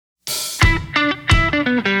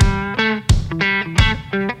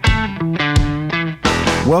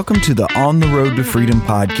Welcome to the On the Road to Freedom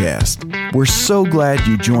podcast. We're so glad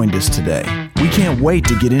you joined us today. We can't wait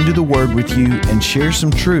to get into the Word with you and share some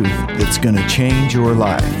truth that's going to change your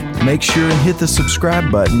life. Make sure and hit the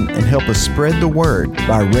subscribe button and help us spread the word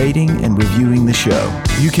by rating and reviewing the show.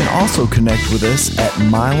 You can also connect with us at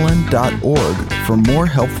mylan.org for more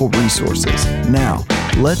helpful resources. Now,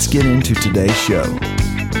 let's get into today's show.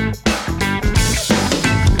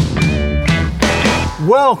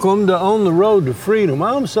 Welcome to On the Road to Freedom.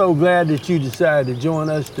 I'm so glad that you decided to join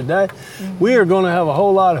us today. We are going to have a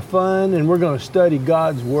whole lot of fun, and we're going to study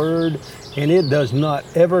God's Word, and it does not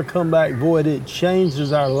ever come back void. It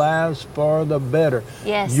changes our lives for the better.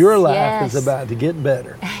 Yes. Your life is about to get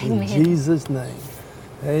better. Amen. In Jesus' name.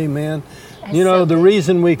 Amen. That's You know, so the good.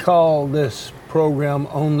 reason we call this program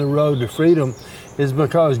On the Road to Freedom is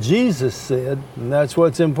because Jesus said, and that's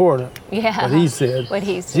what's important, Yeah. what he said. What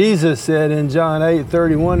he said. Jesus said in John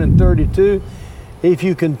 8:31 and 32, if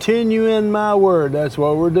you continue in my word, that's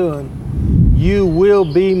what we're doing, you will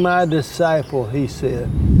be my disciple, he said.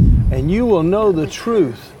 And you will know the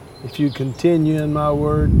truth if you continue in my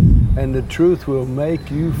word, and the truth will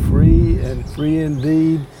make you free and free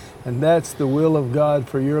indeed. And that's the will of God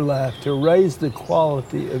for your life, to raise the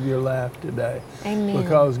quality of your life today. Amen.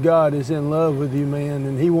 Because God is in love with you, man,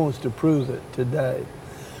 and he wants to prove it today.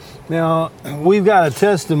 Now, we've got a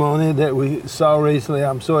testimony that we saw recently.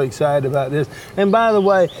 I'm so excited about this. And by the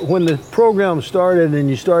way, when the program started and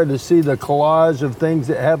you started to see the collage of things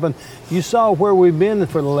that happened, you saw where we've been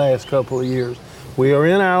for the last couple of years. We are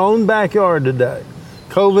in our own backyard today.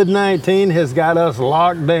 COVID-19 has got us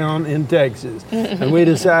locked down in Texas. And we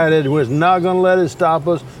decided we're not going to let it stop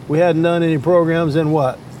us. We hadn't done any programs in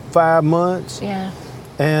 5 months? Yeah.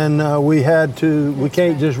 And we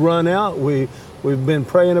can't just run out. We've been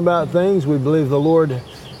praying about things. We believe the Lord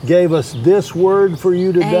gave us this word for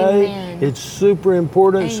you today. Amen. It's super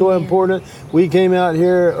important, so Amen. important. We came out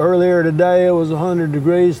here earlier today. It was 100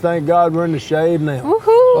 degrees. Thank God we're in the shade now. Woohoo!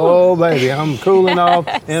 Oh, baby, I'm cooling off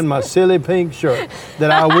in my silly pink shirt that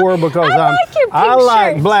I wore because I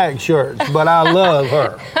like like black shirts, but I love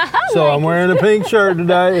her. So I'm wearing a pink shirt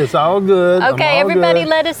today. It's all good. I'm Okay, all everybody good.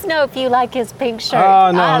 let us know if you like his pink shirt.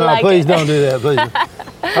 Oh, no, like please it. don't do that,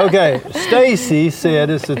 please. Okay, Stacy said,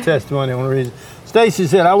 it's a testimony I want to read. Stacy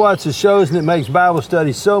said, I watch the shows and it makes Bible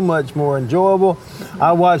study so much more enjoyable.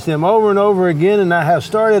 I watch them over and over again, and I have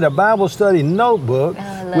started a Bible study notebook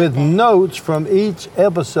with notes from each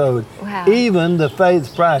episode, Wow. even the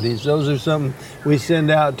Faith Fridays. Those are something we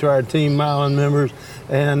send out to our Team Mylan members,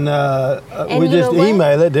 and we you just know what?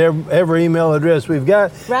 email it to every email address we've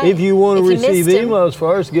got. Right. If you want to If you receive missed 'em. emails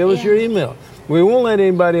for us, give us Yeah. your email. We won't let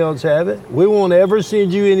anybody else have it. We won't ever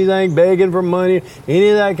send you anything begging for money, any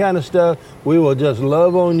of that kind of stuff. We will just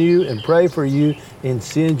love on you and pray for you and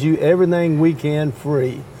send you everything we can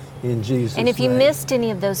free in Jesus' And if you name. missed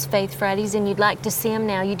any of those Faith Fridays and you'd like to see them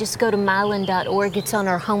now, you just go to mylan.org. It's on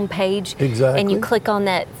our homepage. Exactly. And you click on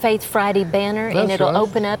that Faith Friday banner, and That's it'll right.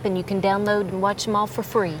 open up and you can download and watch them all for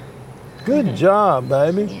free. Good job,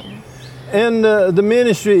 baby. Yeah. And the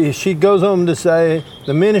ministry, she goes on to say,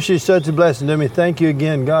 the ministry is such a blessing to me. Thank you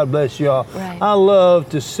again. God bless you all. Right. I love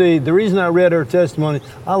to see, the reason I read her testimony,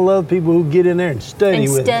 I love people who get in there and study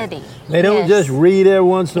And with study. it. They don't Yes. just read every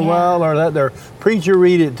once in a Yeah. while or let their preacher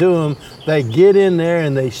read it to them. They get in there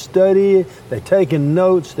and they study it. They're taking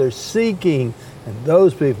notes. They're seeking. And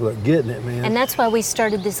those people are getting it, man. And that's why we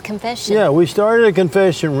started this confession. Yeah, we started a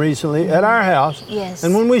confession recently at our house. Yes.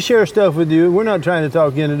 And when we share stuff with you, we're not trying to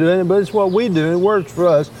talk you into doing it, but it's what we do. It works for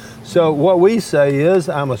us. So what we say is,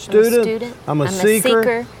 I'm a student, I'm a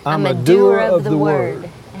seeker, I'm a doer of the word.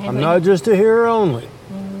 I'm Amen. not just a hearer only.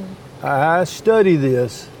 I study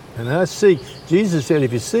this and I seek. Jesus said,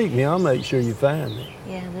 if you seek me, I'll make sure you find me.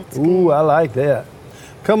 Yeah, that's Ooh, good. I like that.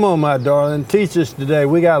 Come on, my darling, teach us today.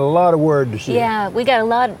 We got a lot of word to share. Yeah, we got a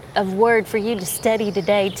lot of word for you to study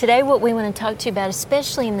today. Today, what we want to talk to you about,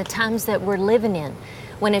 especially in the times that we're living in,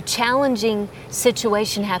 when a challenging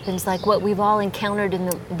situation happens, like what we've all encountered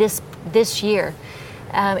in this year,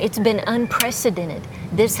 it's been unprecedented.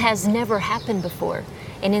 This has never happened before.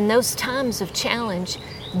 And in those times of challenge,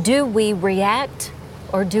 do we react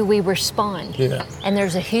or do we respond? Yeah. And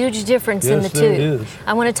there's a huge difference in the Yes, two. there is.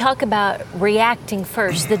 I want to talk about reacting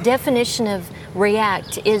first. The definition of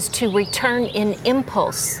react is to return in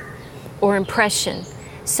impulse or impression.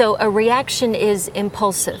 So a reaction is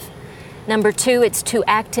impulsive. Number two, it's to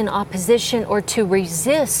act in opposition or to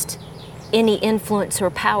resist any influence or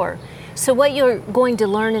power. So what you're going to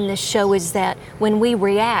learn in this show is that when we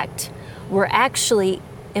react, we're actually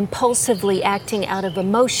impulsively acting out of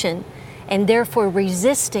emotion and therefore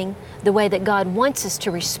resisting the way that God wants us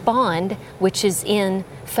to respond, which is in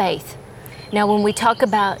faith. Now, when we talk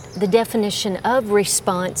about the definition of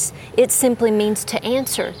response, it simply means to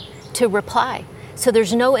answer, to reply. So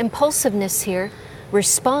there's no impulsiveness here.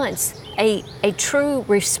 Response, a true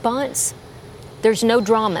response, there's no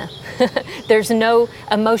drama. There's no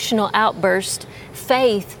emotional outburst.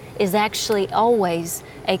 Faith is actually always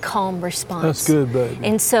a calm response. That's good, baby.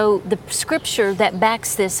 And so the scripture that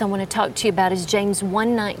backs this I want to talk to you about is James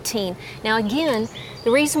 1:19. Now again,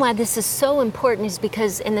 the reason why this is so important is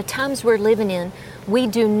because in the times we're living in, we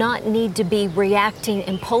do not need to be reacting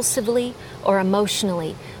impulsively or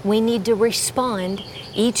emotionally. We need to respond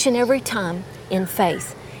each and every time in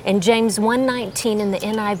faith. And James 1:19 in the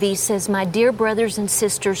NIV says, "My dear brothers and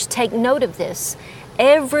sisters, take note of this.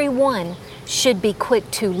 Everyone should be quick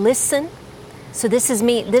to listen." So this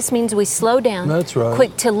means we slow down. That's right.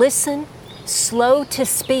 Quick to listen, slow to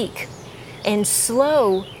speak, and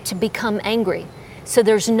slow to become angry. So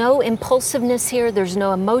there's no impulsiveness here, there's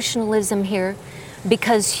no emotionalism here,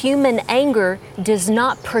 because human anger does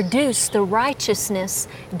not produce the righteousness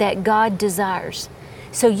that God desires.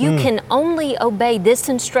 So you can only obey this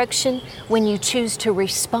instruction when you choose to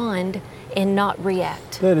respond and not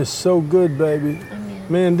react. That is so good, baby. Amen.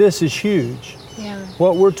 Man, this is huge. Yeah.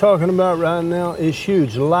 What we're talking about right now is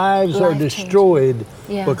huge. Lives are Life-changing. destroyed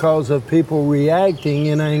Yeah. because of people reacting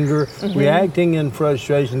in anger, reacting in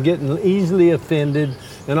frustration, getting easily offended,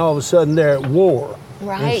 and all of a sudden they're at war.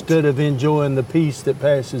 Right. Instead of enjoying the peace that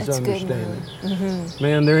passes That's good, understanding. Mm-hmm.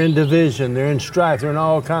 Man, they're in division, they're in strife, they're in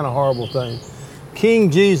all kind of horrible things.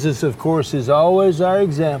 King Jesus, of course, is always our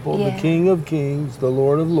example, Yeah. the King of Kings, the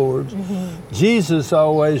Lord of Lords. Jesus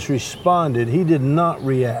always responded. He did not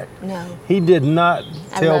react. No. He did not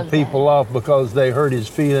I tell love people off because they hurt his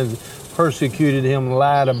feelings, persecuted him,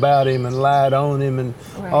 lied about him, and lied on him, and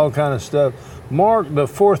Right. all kind of stuff. Mark, the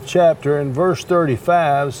 4th chapter, in verse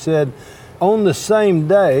 35, said, "On the same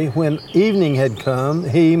day, when evening had come,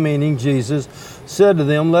 he," meaning Jesus, "said to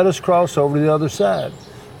them, 'Let us cross over to the other side.'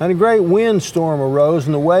 And a great windstorm arose,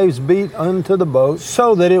 and the waves beat unto the boat,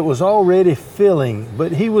 so that it was already filling.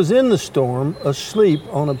 But he was in the storm, asleep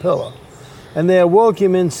on a pillow. And they awoke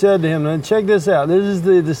him and said to him," and check this out, this is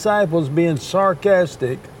the disciples being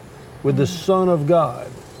sarcastic with the Son of God.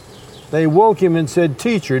 They woke him and said,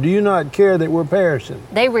 "Teacher, do you not care that we're perishing?"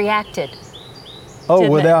 They reacted. Oh,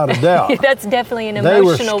 didn't without they? a doubt. That's definitely an They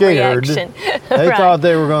were emotional scared. reaction. They Right. thought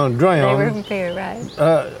they were going to They drown. were in fear,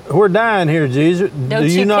 right? We're dying here, Jesus. Don't Do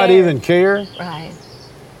you you not care? even care? Right.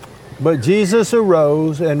 But Jesus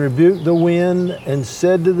arose and rebuked the wind and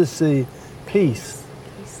said to the sea, "Peace,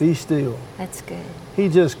 be still." That's good. He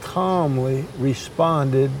just calmly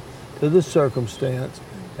responded to the circumstance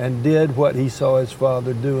and did what he saw his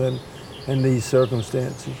Father doing in these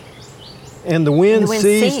circumstances. And the wind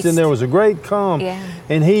ceased, and there was a great calm. Yeah.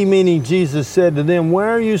 And he, meaning Jesus, said to them, "Why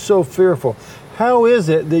are you so fearful? How is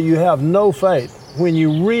it that you have no faith?" When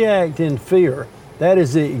you react in fear, that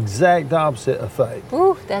is the exact opposite of faith,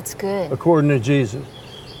 Ooh, that's good. according to Jesus.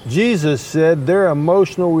 Jesus said their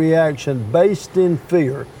emotional reaction based in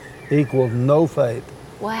fear equals no faith.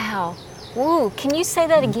 Wow. Ooh, can you say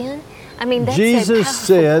that again? I mean, that's a Jesus powerful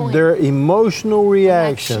said point. their emotional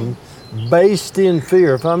reaction based in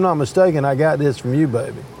fear, if I'm not mistaken, I got this from you,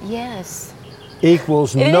 baby, Yes.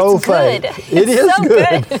 equals It no is good. faith. It It's is so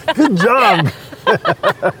good. Good job.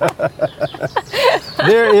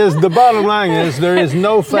 The bottom line is there is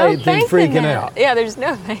no faith in freaking that. out. Yeah, there's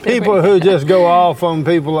no faith. in People freaking who out. just go off on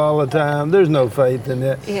people all the time, there's no faith in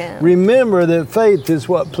that. Yeah. Remember that faith is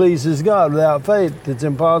what pleases God. Without faith, it's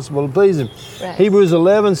impossible to please Him. Right. Hebrews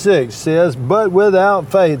 11:6 says, "But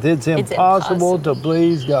without faith, it's impossible to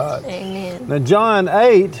please God." Amen. Now, John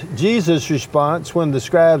 8, Jesus' response when the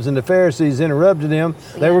scribes and the Pharisees interrupted him,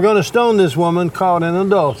 they were going to stone this woman caught in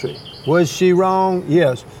adultery. Was she wrong?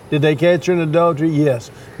 Yes. Did they catch her in adultery? Yes.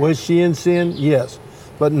 Was she in sin? Yes.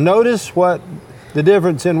 But notice what the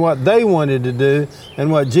difference in what they wanted to do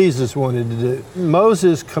and what Jesus wanted to do.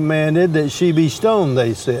 Moses commanded that she be stoned,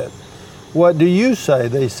 they said. "What do you say?"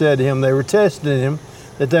 they said to him. They were testing him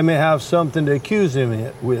that they may have something to accuse him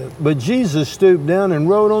with. But Jesus stooped down and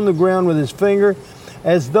wrote on the ground with his finger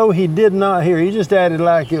as though he did not hear. He just acted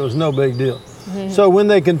like it was no big deal. So when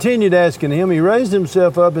they continued asking him, he raised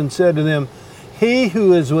himself up and said to them, "He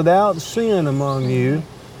who is without sin among you,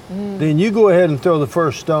 then you go ahead and throw the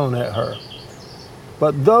first stone at her."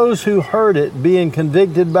 But those who heard it, being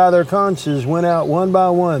convicted by their consciences, went out one by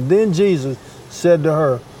one. Then Jesus said to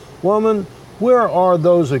her, "Woman, where are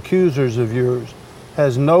those accusers of yours?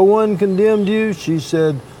 Has no one condemned you?" She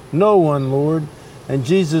said, "No one, Lord." And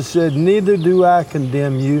Jesus said, "Neither do I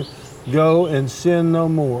condemn you. Go and sin no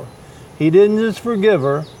more. He didn't just forgive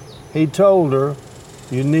her. He told her,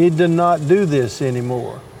 you need to not do this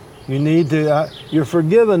anymore. You need to, you're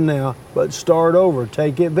forgiven now, but start over.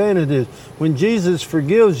 Take advantage of this. When Jesus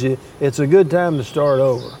forgives you, it's a good time to start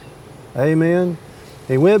over. Amen.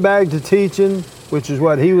 He went back to teaching, which is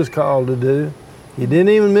what he was called to do. He didn't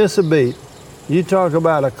even miss a beat. You talk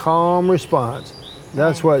about a calm response.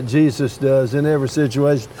 That's what Jesus does in every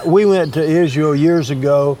situation. We went to Israel years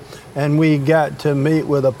ago, and we got to meet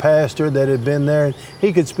with a pastor that had been there. And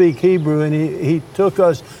he could speak Hebrew, and he took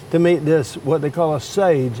us to meet this, what they call a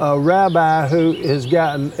sage, a rabbi who has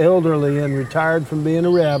gotten elderly and retired from being a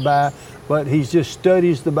rabbi, but he just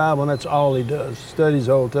studies the Bible, and that's all he does, studies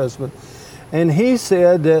the Old Testament. And he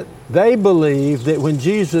said that they believed that when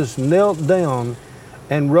Jesus knelt down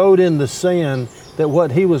and wrote in the sand, that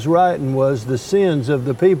what he was writing was the sins of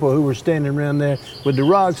the people who were standing around there with the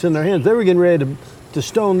rocks in their hands. They were getting ready to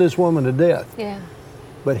stone this woman to death. Yeah.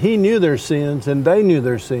 But he knew their sins, and they knew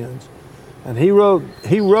their sins. And he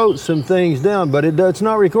wrote some things down, but it's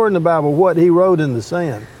not recorded in the Bible what he wrote in the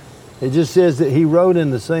sand. It just says that he wrote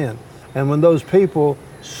in the sand. And when those people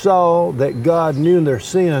saw that God knew their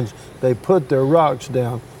sins, they put their rocks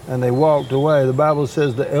down and they walked away. The Bible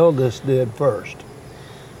says the eldest did first.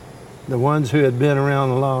 The ones who had been around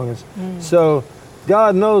the longest. So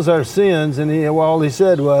God knows our sins, and all he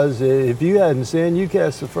said was, if you hadn't sinned, you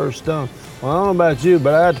cast the first stone. Well, I don't know about you,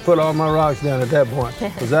 but I had to put all my rocks down at that point,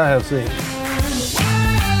 because I have sinned.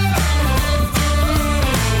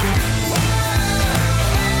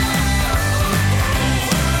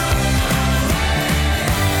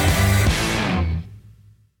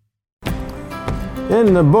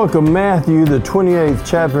 In the book of Matthew, the 28th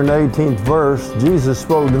chapter and 18th verse, Jesus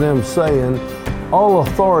spoke to them saying, all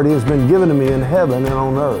authority has been given to me in heaven and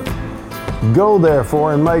on earth. Go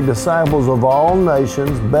therefore and make disciples of all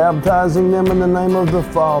nations, baptizing them in the name of the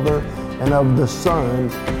Father and of the Son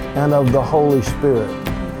and of the Holy Spirit.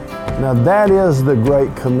 Now that is the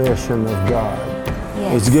great commission of God.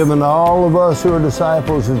 Yes. It's given to all of us who are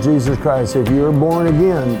disciples of Jesus Christ. If you're born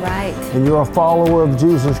again, right, and you're a follower of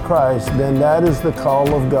Jesus Christ, then that is the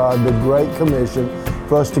call of God, the Great Commission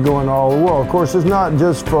for us to go in all the world. Of course, it's not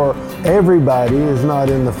just for everybody. It's not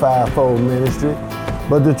in the fivefold ministry.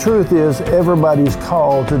 But the truth is, everybody's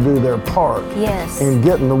called to do their part in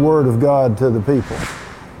getting the Word of God to the people.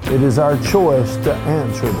 It is our choice to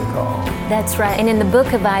answer the call. That's right. And in the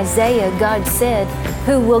book of Isaiah, God said,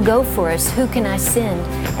 who will go for us? Who can I send?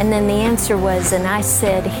 And then the answer was, and I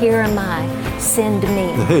said, here am I, send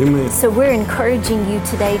me. Amen. So we're encouraging you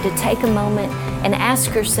today to take a moment and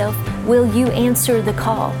ask yourself, will you answer the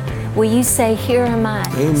call? Will you say, here am I,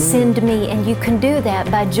 send me? And you can do that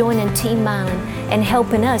by joining Team Milan and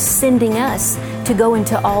helping us, sending us to go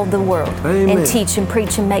into all the world and teach and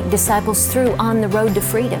preach and make disciples through On the Road to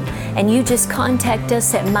Freedom. And you just contact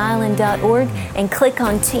us at Milan.org and click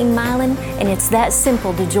on Team Milan, and it's that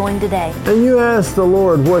simple to join today. And you ask the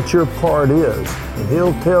Lord what your part is, and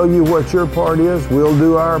He'll tell you what your part is. We'll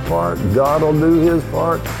do our part, God will do His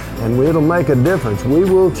part, and it'll make a difference. We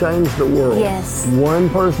will change the world. Yes. One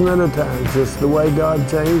person at a time, just the way God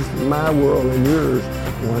changed my world and yours,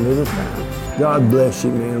 one at a time. God bless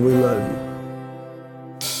you, man. We love you.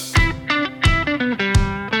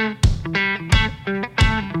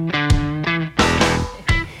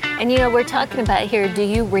 And you know, we're talking about here, do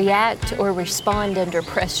you react or respond under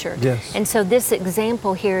pressure? Yes. And so this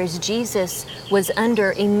example here is Jesus was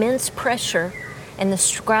under immense pressure, and the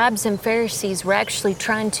scribes and Pharisees were actually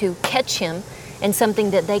trying to catch him in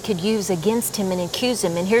something that they could use against him and accuse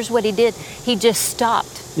him. And here's what he did. He just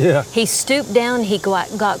stopped. Yeah. He stooped down, he got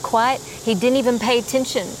quiet. He didn't even pay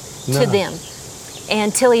attention to them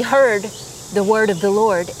until he heard the word of the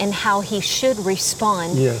Lord and how he should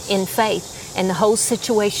respond in faith. And the whole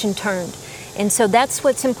situation turned. And so that's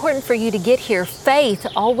what's important for you to get here. Faith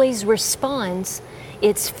always responds.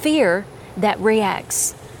 It's fear that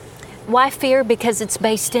reacts. Why fear? Because it's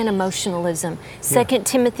based in emotionalism. 2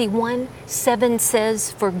 Timothy 1:7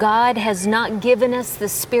 says, for God has not given us the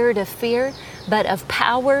spirit of fear, but of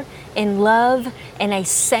power and love and a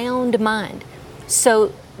sound mind. So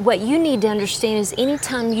what you need to understand is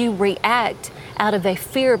anytime you react out of a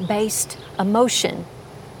fear-based emotion,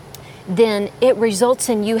 then it results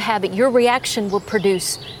in your reaction will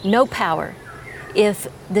produce no power. If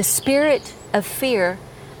the spirit of fear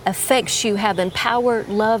affects you having power,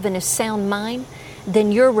 love, and a sound mind,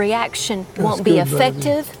 then your reaction won't be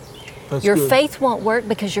effective. Your faith won't work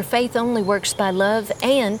because your faith only works by love,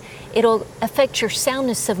 and it'll affect your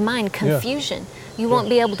soundness of mind, confusion. You won't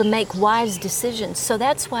be able to make wise decisions. So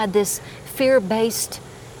that's why this fear-based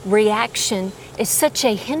reaction is such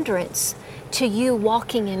a hindrance to you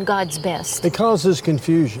walking in God's best. It causes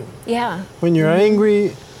confusion. Yeah. When you're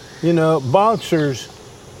angry, boxers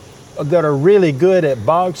that are really good at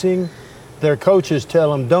boxing, their coaches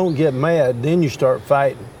tell them, don't get mad, then you start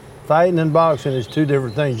fighting. Fighting and boxing is two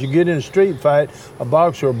different things. You get in a street fight, a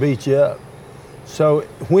boxer will beat you up. So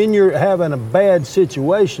when you're having a bad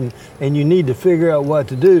situation and you need to figure out what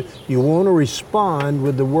to do, you want to respond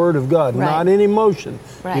with the Word of God, Right. not in emotion.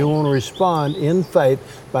 Right. You want to respond in faith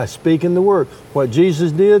by speaking the Word. What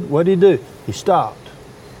Jesus did, what did he do? He stopped.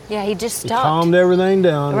 Yeah, he just He stopped. calmed everything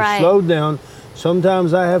down, Right. slowed down.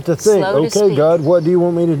 Sometimes I have to think, Slow to okay, speak. God, what do you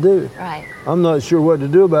want me to do? Right. I'm not sure what to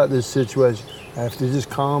do about this situation. I have to just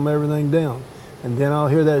calm everything down. And then I'll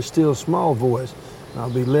hear that still small voice. And I'll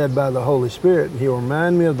be led by the Holy Spirit. And he'll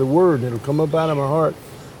remind me of the Word. And it'll come up out of my heart.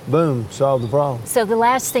 Boom, solve the problem. So the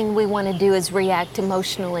last thing we want to do is react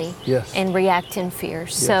emotionally Yes. and react in fear.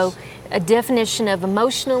 So a definition of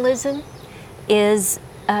emotionalism is,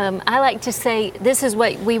 I like to say, this is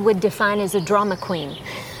what we would define as a drama queen.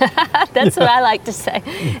 That's what I like to say.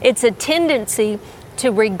 It's a tendency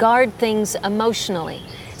to regard things emotionally.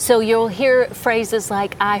 So you'll hear phrases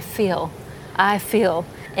like, I feel,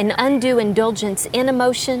 an undue indulgence in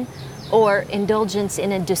emotion or indulgence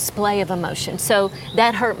in a display of emotion. So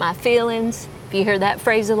that hurt my feelings, if you hear that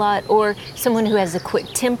phrase a lot, or someone who has a quick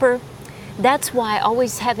temper. That's why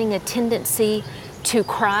always having a tendency to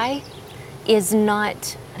cry is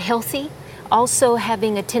not healthy. Also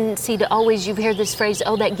having a tendency to always, you hear this phrase,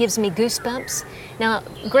 oh, that gives me goosebumps. Now,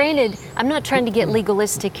 granted, I'm not trying to get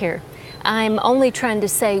legalistic here. I'm only trying to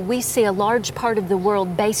say we see a large part of the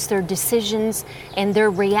world base their decisions and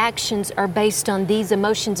their reactions are based on these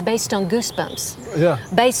emotions, based on goosebumps, Yeah.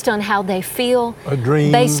 based on how they feel, A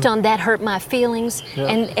dream. based on that hurt my feelings. Yeah.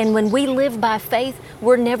 And when we live by faith,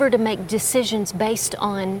 we're never to make decisions based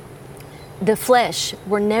on the flesh.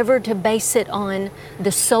 We're never to base it on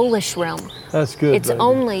the soulish realm. That's good, It's baby.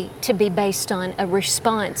 only to be based on a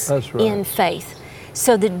response That's right. in faith.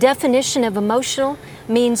 So the definition of emotional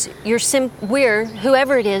means we're,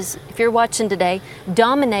 whoever it is, if you're watching today,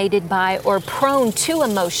 dominated by or prone to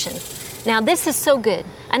emotion. Now this is so good.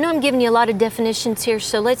 I know I'm giving you a lot of definitions here,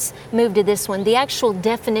 so let's move to this one. The actual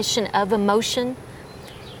definition of emotion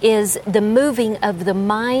is the moving of the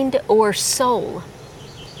mind or soul.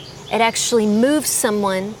 It actually moves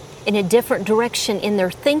someone in a different direction in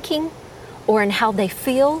their thinking or in how they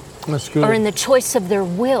feel That's good. or in the choice of their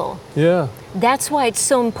will. Yeah. That's why it's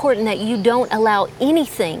so important that you don't allow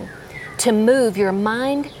anything to move your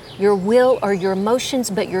mind, your will, or your emotions,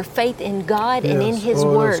 but your faith in God and in Yes. His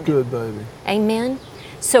Oh, Word. that's good, baby. Amen?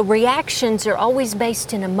 So reactions are always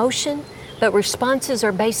based in emotion, but responses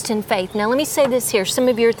are based in faith. Now let me say this here. Some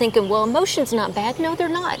of you are thinking, well, emotion's not bad. No, they're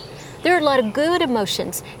not. There are a lot of good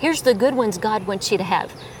emotions. Here's the good ones God wants you to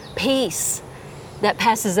have. Peace that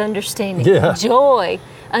passes understanding. Yeah. Joy,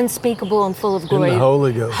 unspeakable and full of glory. the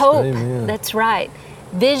Holy Ghost. Hope, Amen. that's right.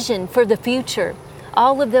 Vision for the future.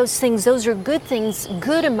 All of those things, those are good things,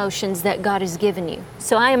 good emotions that God has given you.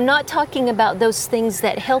 So I am not talking about those things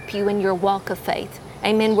that help you in your walk of faith.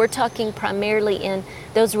 Amen. We're talking primarily in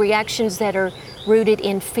those reactions that are rooted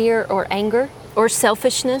in fear or anger or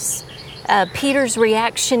selfishness. Peter's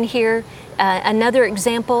reaction here, another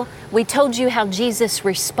example, we told you how Jesus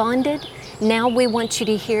responded. Now we want you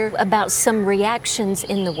to hear about some reactions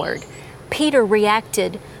in the Word. Peter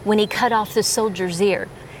reacted when he cut off the soldier's ear.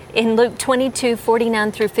 In Luke 22,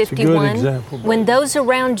 49 through 51, example, baby. when those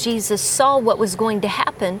around Jesus saw what was going to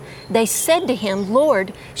happen, they said to him,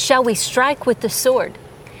 Lord, shall we strike with the sword?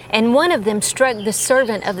 And one of them struck the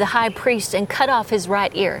servant of the high priest and cut off his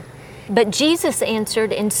right ear. But Jesus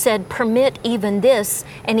answered and said, permit even this,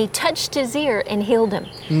 and he touched his ear and healed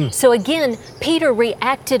him. So again, Peter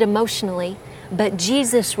reacted emotionally, but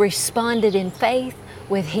Jesus responded in faith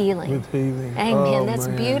with healing. With healing. Amen. Oh, That's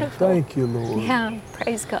man. beautiful. Thank you, Lord. Yeah,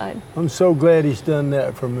 praise God. I'm so glad He's done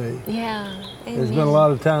that for me. Yeah. There's been a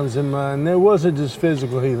lot of times in and there wasn't just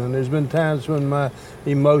physical healing. There's been times when my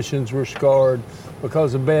emotions were scarred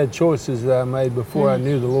because of bad choices that I made before I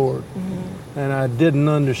knew the Lord. And I didn't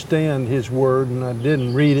understand His Word, and I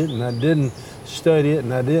didn't read it, and I didn't study it,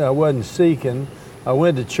 and I wasn't seeking. I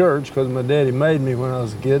went to church because my daddy made me when I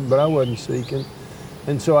was a kid, but I wasn't seeking.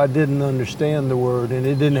 And so I didn't understand the Word, and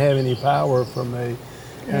it didn't have any power for me.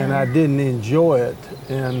 And I didn't enjoy it.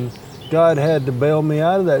 And God had to bail me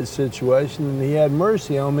out of that situation, and He had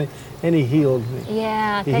mercy on me, and He healed me.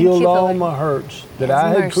 Yeah, He thank healed you, all Lord. my hurts that His I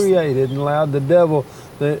had mercy. created and allowed the devil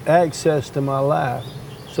the access to my life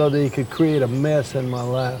so that he could create a mess in my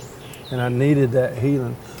life. And I needed that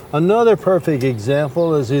healing. Another perfect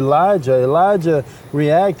example is Elijah. Elijah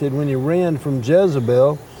reacted when he ran from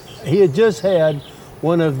Jezebel. He had just had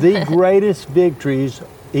one of the greatest victories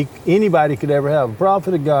anybody could ever have. A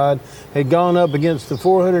prophet of God had gone up against the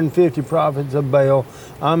 450 prophets of Baal.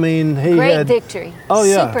 I mean, he Great had victory. Oh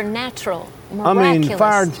yeah, supernatural, miraculous. I mean,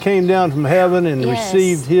 fire came down from heaven and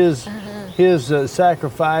received his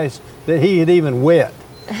sacrifice that he had even wet.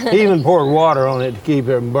 He even poured water on it to keep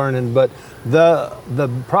it from burning. But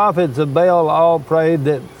the prophets of Baal all prayed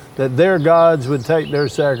that their gods would take their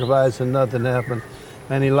sacrifice, and nothing happened.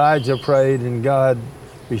 And Elijah prayed, and God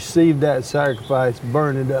received that sacrifice,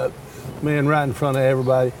 burned it up, man, right in front of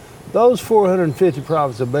everybody. Those 450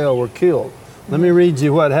 prophets of Baal were killed. Let me read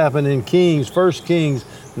you what happened in Kings, 1 Kings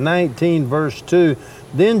 19, verse 2.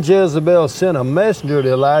 Then Jezebel sent a messenger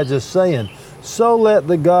to Elijah, saying, so let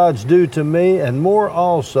the gods do to me, and more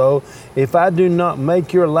also, if I do not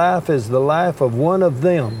make your life as the life of one of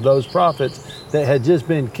them, those prophets that had just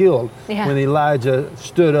been killed when Elijah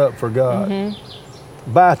stood up for God.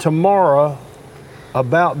 By tomorrow,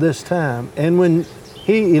 about this time. And when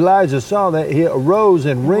Elijah saw that, he arose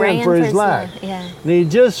and ran for his life. Yeah. And he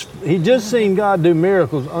just seen God do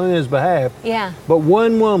miracles on his behalf. Yeah. But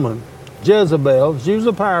one woman, Jezebel, she was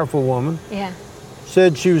a powerful woman,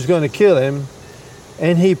 said she was going to kill him,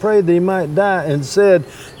 and he prayed that he might die and said,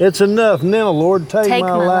 it's enough now, Lord, take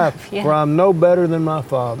my life, for I'm no better than my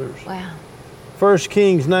fathers. Wow. 1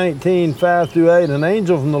 Kings 19, 5 through 8, an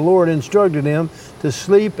angel from the Lord instructed him to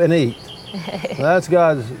sleep and eat. That's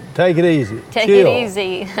God's, take it easy. Take chill. it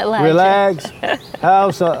easy, Elijah. Relax,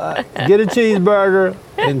 get a cheeseburger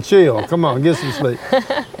and chill. Come on, get some sleep.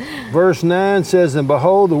 Verse 9 says, and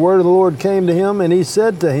behold, the word of the Lord came to him, and he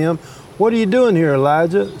said to him, what are you doing here,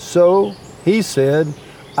 Elijah? So he said,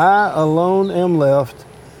 I alone am left,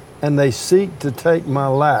 and they seek to take my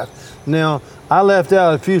life. Now, I left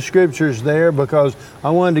out a few scriptures there because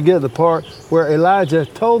I wanted to get the part where Elijah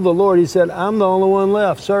told the Lord, he said, I'm the only one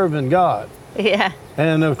left serving God. Yeah.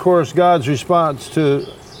 And of course, God's response to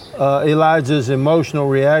Elijah's emotional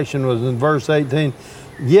reaction was in verse 18,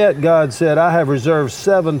 yet God said, I have reserved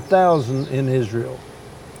 7,000 in Israel.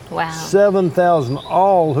 Wow. 7,000,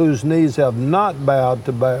 all whose knees have not bowed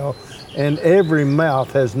to Baal, and every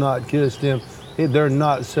mouth has not kissed him. They're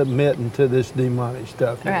not submitting to this demonic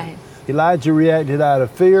stuff. Right. Elijah reacted out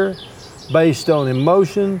of fear, based on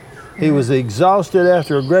emotion. He was exhausted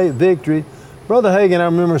after a great victory. Brother Hagin, I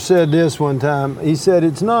remember, said this one time. He said,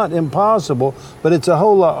 it's not impossible, but it's a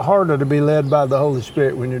whole lot harder to be led by the Holy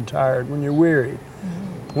Spirit when you're tired, when you're weary,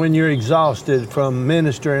 when you're exhausted from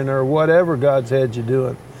ministering or whatever God's had you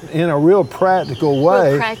doing. In a real practical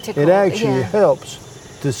way, it actually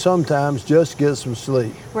helps to sometimes just get some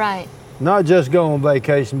sleep. Right. Not just go on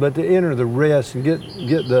vacation, but to enter the rest and get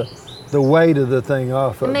the weight of the thing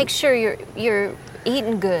off of it. Make sure you're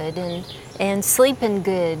eating good and sleeping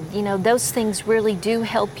good. You know, those things really do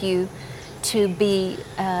help you to be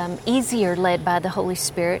easier led by the Holy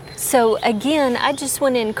Spirit. So again, I just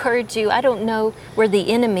want to encourage you. I don't know where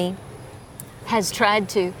the enemy has tried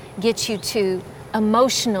to get you to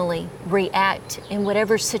emotionally react in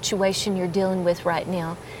whatever situation you're dealing with right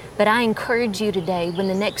now. But I encourage you today, when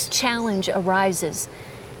the next challenge arises,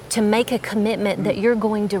 to make a commitment that you're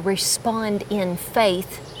going to respond in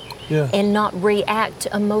faith and not react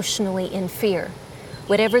emotionally in fear.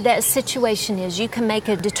 Whatever that situation is, you can make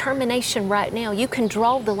a determination right now. You can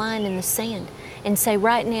draw the line in the sand and say,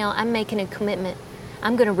 right now, I'm making a commitment.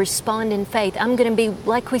 I'm going to respond in faith. I'm going to be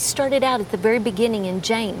like we started out at the very beginning in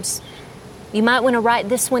James. You might want to write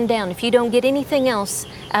this one down. If you don't get anything else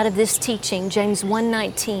out of this teaching, James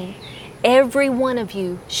 1:19, every one of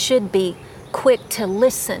you should be quick to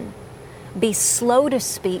listen, be slow to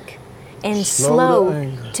speak, and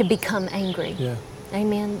slow to become angry. Yeah.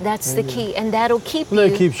 Amen. That's the key, and that'll keep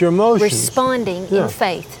that keeps your emotions responding in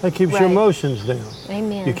faith. That keeps your emotions down.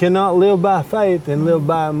 Amen. You cannot live by faith and live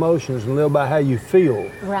by emotions and live by how you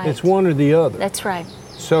feel. Right. It's one or the other. That's right.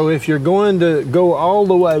 So if you're going to go all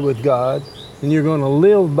the way with God, and you're going to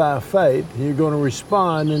live by faith, you're going to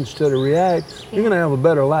respond instead of react, you're going to have a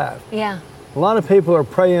better life. Yeah. A lot of people are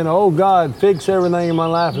praying, oh God, fix everything in my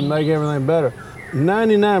life and make everything better.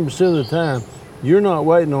 99% of the time, you're not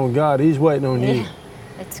waiting on God, He's waiting on you.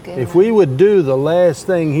 That's good. If we would do the last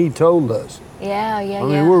thing He told us. I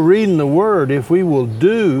mean, we're reading the Word. If we will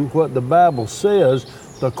do what the Bible says,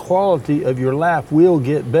 the quality of your life will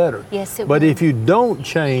get better. Yes, it will. But if you don't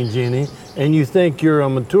change any, and you think you're a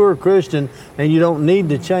mature Christian and you don't need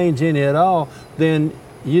to change any at all, then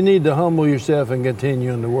You need to humble yourself and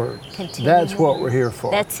continue in the Word. That's what we're here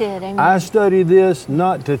for. That's it. Amen. I study this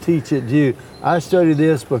not to teach it to you. I study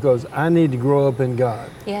this because I need to grow up in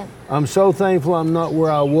God. Yeah. I'm so thankful I'm not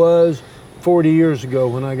where I was 40 years ago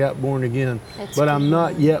when I got born again. That's but good. I'm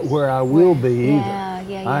not yet where I will be either.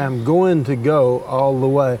 Yeah. I am going to go all the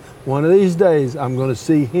way. One of these days I'm going to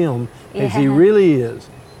see Him as He really is.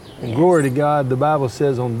 And Yes. glory to God, the Bible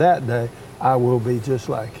says on that day, I will be just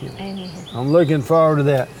like Him. Amen. I'm looking forward to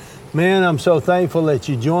that. Man, I'm so thankful that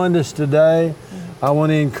you joined us today. I want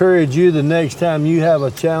to encourage you the next time you have a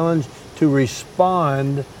challenge to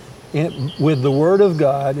respond with the Word of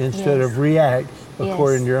God instead Yes. of react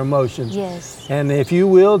according to your emotions. Yes. And if you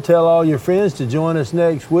will, tell all your friends to join us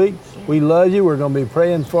next week. We love you. We're going to be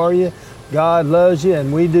praying for you. God loves you,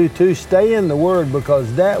 and we do too. Stay in the Word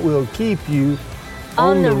because that will keep you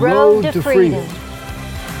On the road to freedom.